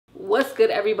What's good,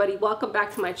 everybody? Welcome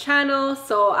back to my channel.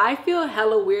 So I feel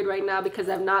hella weird right now because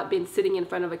I've not been sitting in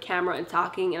front of a camera and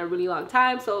talking in a really long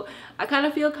time, so I kind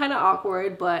of feel kind of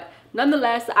awkward, but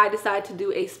nonetheless I decided to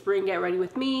do a spring get ready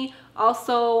with me.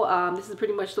 Also, this is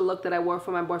pretty much the look that I wore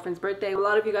for my boyfriend's birthday. A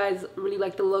lot of you guys really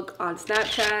like the look on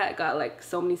Snapchat. I got like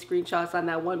so many screenshots on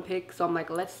that one pic, so I'm like,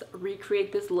 let's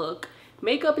recreate this look.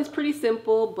 Makeup is pretty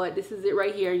simple, but this is it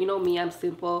right here. You know me, I'm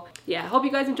simple. Yeah, I hope you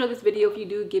guys enjoyed this video. If you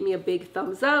do, give me a big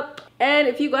thumbs up. And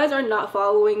if you guys are not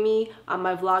following me on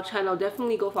my vlog channel,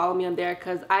 definitely go follow me on there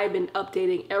because I've been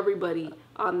updating everybody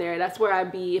on there. That's where I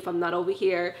be if I'm not over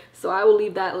here. So I will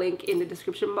leave that link in the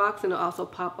description box and it'll also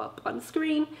pop up on the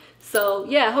screen. So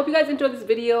yeah, I hope you guys enjoyed this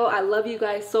video. I love you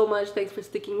guys so much. Thanks for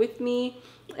sticking with me.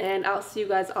 And I'll see you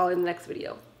guys all in the next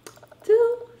video.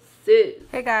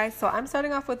 Hey guys, so I'm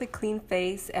starting off with a clean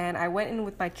face and I went in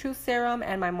with my True Serum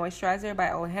and my Moisturizer by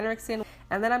Henrikson,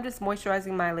 and then I'm just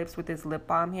moisturizing my lips with this lip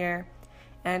balm here.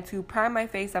 And to prime my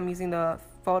face, I'm using the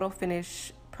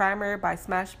Photofinish primer by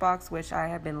Smashbox, which I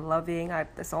have been loving.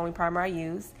 That's the only primer I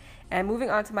use. And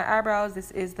moving on to my eyebrows, this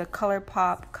is the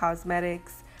ColourPop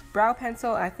Cosmetics brow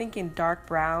pencil, I think in dark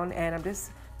brown, and I'm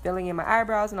just filling in my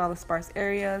eyebrows and all the sparse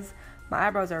areas. My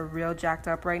eyebrows are real jacked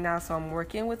up right now, so I'm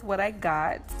working with what I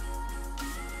got.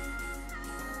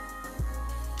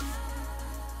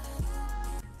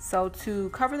 So to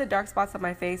cover the dark spots on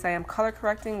my face, I am color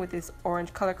correcting with this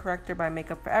orange color corrector by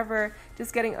Makeup Forever,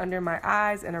 just getting under my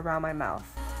eyes and around my mouth.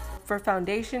 For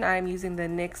foundation, I am using the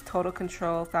NYX Total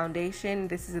Control foundation.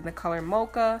 This is in the color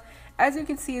Mocha. As you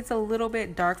can see, it's a little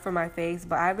bit dark for my face,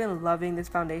 but I've been loving this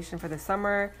foundation for the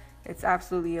summer. It's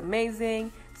absolutely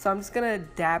amazing. So I'm just gonna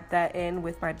dab that in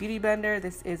with my beauty blender.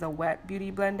 This is a wet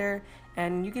beauty blender,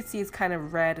 and you can see it's kind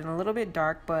of red and a little bit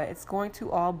dark, but it's going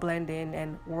to all blend in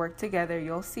and work together.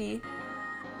 You'll see.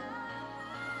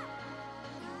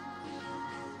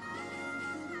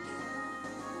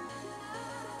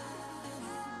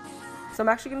 So I'm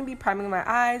actually going to be priming my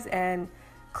eyes and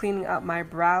cleaning up my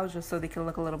brows just so they can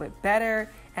look a little bit better.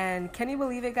 And can you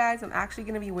believe it, guys? I'm actually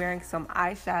going to be wearing some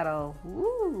eyeshadow.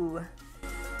 Woo!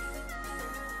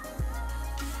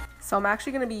 So I'm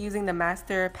actually going to be using the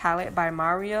Master Palette by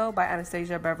Mario by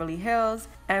Anastasia Beverly Hills.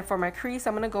 And for my crease,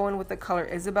 I'm going to go in with the color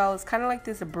Isabel. It's kind of like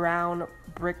this brown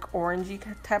brick orangey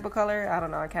type of color. I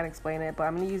don't know, I can't explain it, but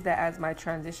I'm going to use that as my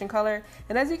transition color.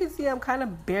 And as you can see, I'm kind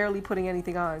of barely putting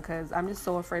anything on because I'm just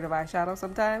so afraid of eyeshadow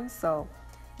sometimes. So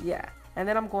yeah. And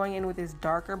then I'm going in with this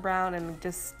darker brown and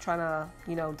just trying to,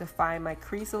 you know, define my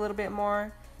crease a little bit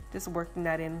more. Just working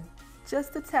that in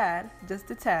just a tad, just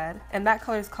a tad. And that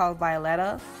color is called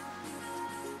Violetta.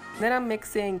 Then I'm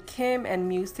mixing Kim and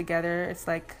Muse together. It's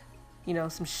like, you know,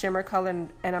 some shimmer color,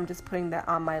 and I'm just putting that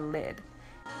on my lid.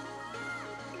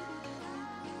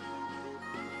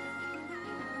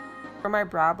 For my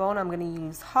brow bone, I'm going to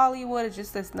use Hollywood. It's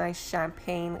just this nice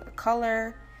champagne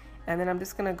color. And then I'm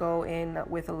just going to go in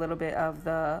with a little bit of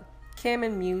the Kim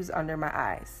and Muse under my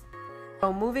eyes.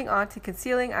 So moving on to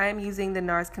concealing, I am using the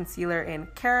Nars concealer in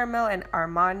Caramel and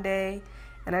Amande.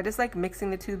 And I just like mixing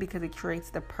the two because it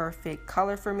creates the perfect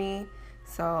color for me.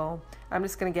 So I'm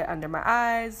just going to get under my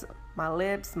eyes, my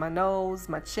lips, my nose,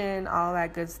 my chin, all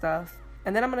that good stuff.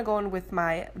 And then I'm going to go in with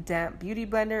my damp beauty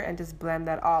blender and just blend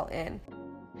that all in.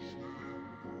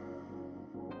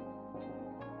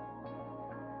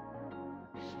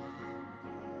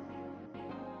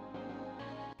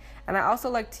 And I also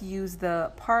like to use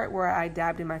the part where I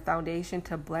dabbed in my foundation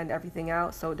to blend everything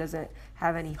out so it doesn't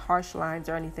have any harsh lines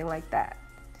or anything like that.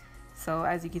 So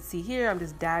as you can see here, I'm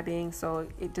just dabbing so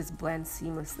it just blends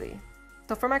seamlessly.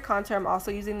 So for my contour, I'm also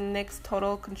using the NYX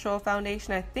Total Control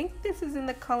foundation. I think this is in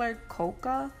the color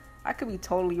Coca. I could be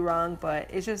totally wrong, but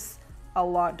it's just a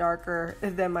lot darker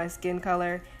than my skin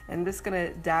color. And I'm just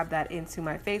gonna dab that into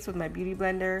my face with my beauty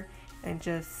blender and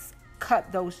just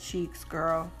cut those cheeks,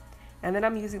 girl. And then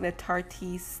I'm using the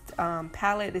Tartetist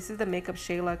palette. This is the Makeup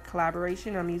Shayla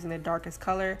collaboration. I'm using the darkest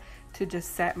color to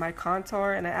just set my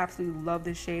contour, and I absolutely love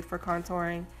this shade for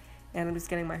contouring. And I'm just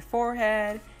getting my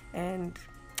forehead and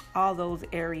all those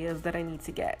areas that I need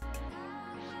to get.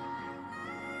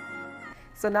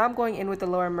 So now I'm going in with the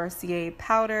Laura Mercier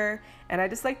powder, and I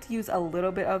just like to use a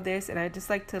little bit of this, and I just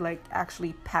like to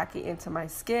actually pack it into my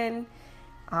skin.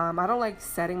 I don't like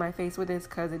setting my face with this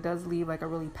because it does leave like a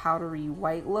really powdery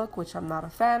white look, which I'm not a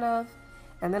fan of.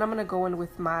 And then I'm going to go in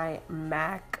with my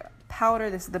MAC powder.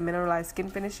 This is the Mineralized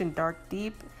Skinfinish in Dark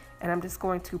Deep. And I'm just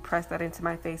going to press that into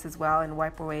my face as well and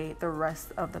wipe away the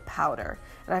rest of the powder.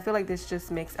 And I feel like this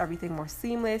just makes everything more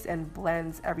seamless and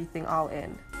blends everything all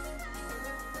in.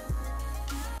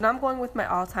 Now I'm going with my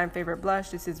all-time favorite blush.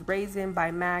 This is Raisin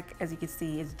by MAC. As you can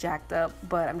see, it's jacked up,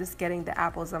 but I'm just getting the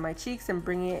apples on my cheeks and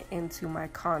bringing it into my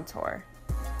contour.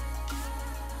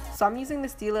 So I'm using the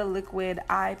Stila liquid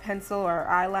eye pencil or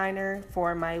eyeliner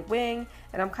for my wing,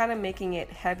 and I'm kind of making it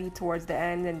heavy towards the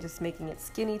end and just making it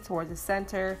skinny towards the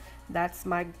center. That's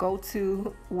my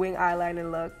go-to wing eyeliner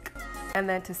look. And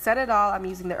then to set it all, I'm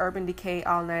using the Urban Decay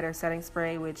Allnighter setting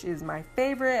spray, which is my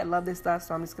favorite. I love this stuff,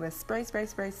 so I'm just gonna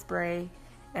spray,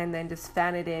 and then just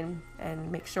fan it in and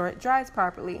make sure it dries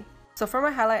properly. So for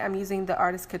my highlight, I'm using the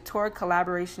Artist Couture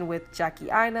collaboration with Jackie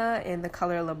Aina in the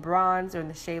color LaBronze, or in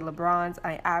the shade LaBronze.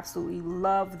 I absolutely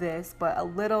love this, but a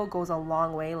little goes a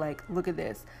long way. Like, look at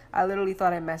this. I literally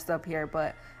thought I messed up here,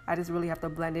 but I just really have to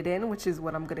blend it in, which is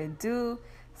what I'm gonna do.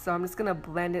 So I'm just gonna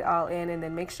blend it all in, and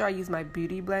then make sure I use my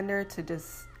beauty blender to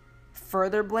just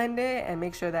further blend it and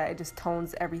make sure that it just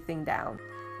tones everything down.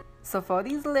 So for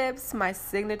these lips, my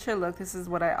signature look, this is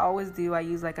what I always do. I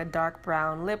use like a dark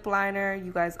brown lip liner.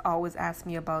 You guys always ask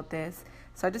me about this.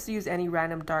 So I just use any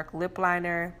random dark lip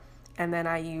liner, and then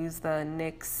I use the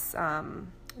NYX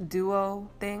duo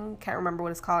thing. Can't remember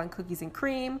what it's called, in Cookies and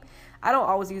Cream. I don't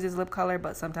always use this lip color,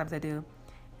 but sometimes I do.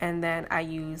 And then I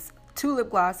use 2 lip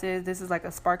glosses. This is like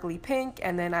a sparkly pink,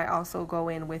 and then I also go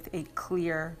in with a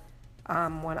clear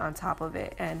one on top of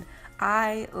it. And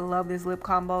I love this lip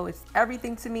combo. It's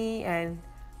everything to me, and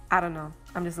I don't know,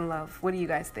 I'm just in love. What do you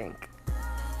guys think?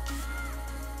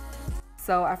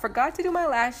 So I forgot to do my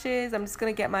lashes. I'm just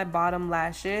gonna get my bottom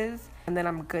lashes, and then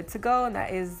I'm good to go, and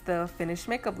that is the finished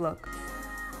makeup look.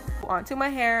 Onto my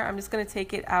hair, I'm just gonna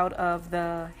take it out of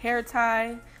the hair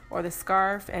tie or the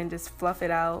scarf and just fluff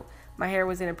it out. My hair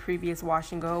was in a previous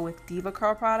wash and go with Diva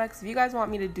Curl products. If you guys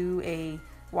want me to do a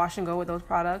wash and go with those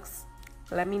products,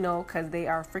 let me know, because they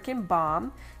are freaking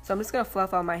bomb. So I'm just gonna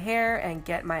fluff out my hair and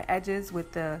get my edges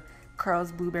with the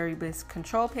Curls Blueberry Bliss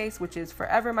Control Paste, which is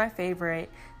forever my favorite.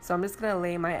 So I'm just gonna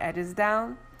lay my edges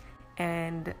down,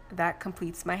 and that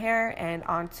completes my hair. And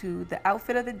onto the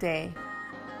outfit of the day.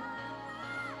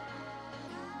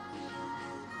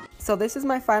 So this is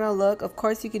my final look. Of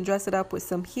course, you can dress it up with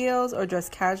some heels or dress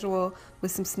casual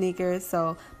with some sneakers.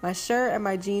 So my shirt and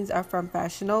my jeans are from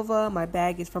Fashion Nova. My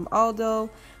bag is from Aldo.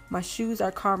 My shoes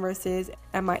are Converses,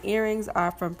 and my earrings are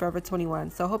from Forever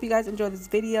 21. So I hope you guys enjoyed this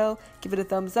video. Give it a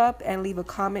thumbs up and leave a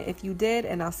comment if you did,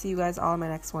 and I'll see you guys all in my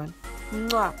next one.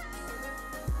 Mwah!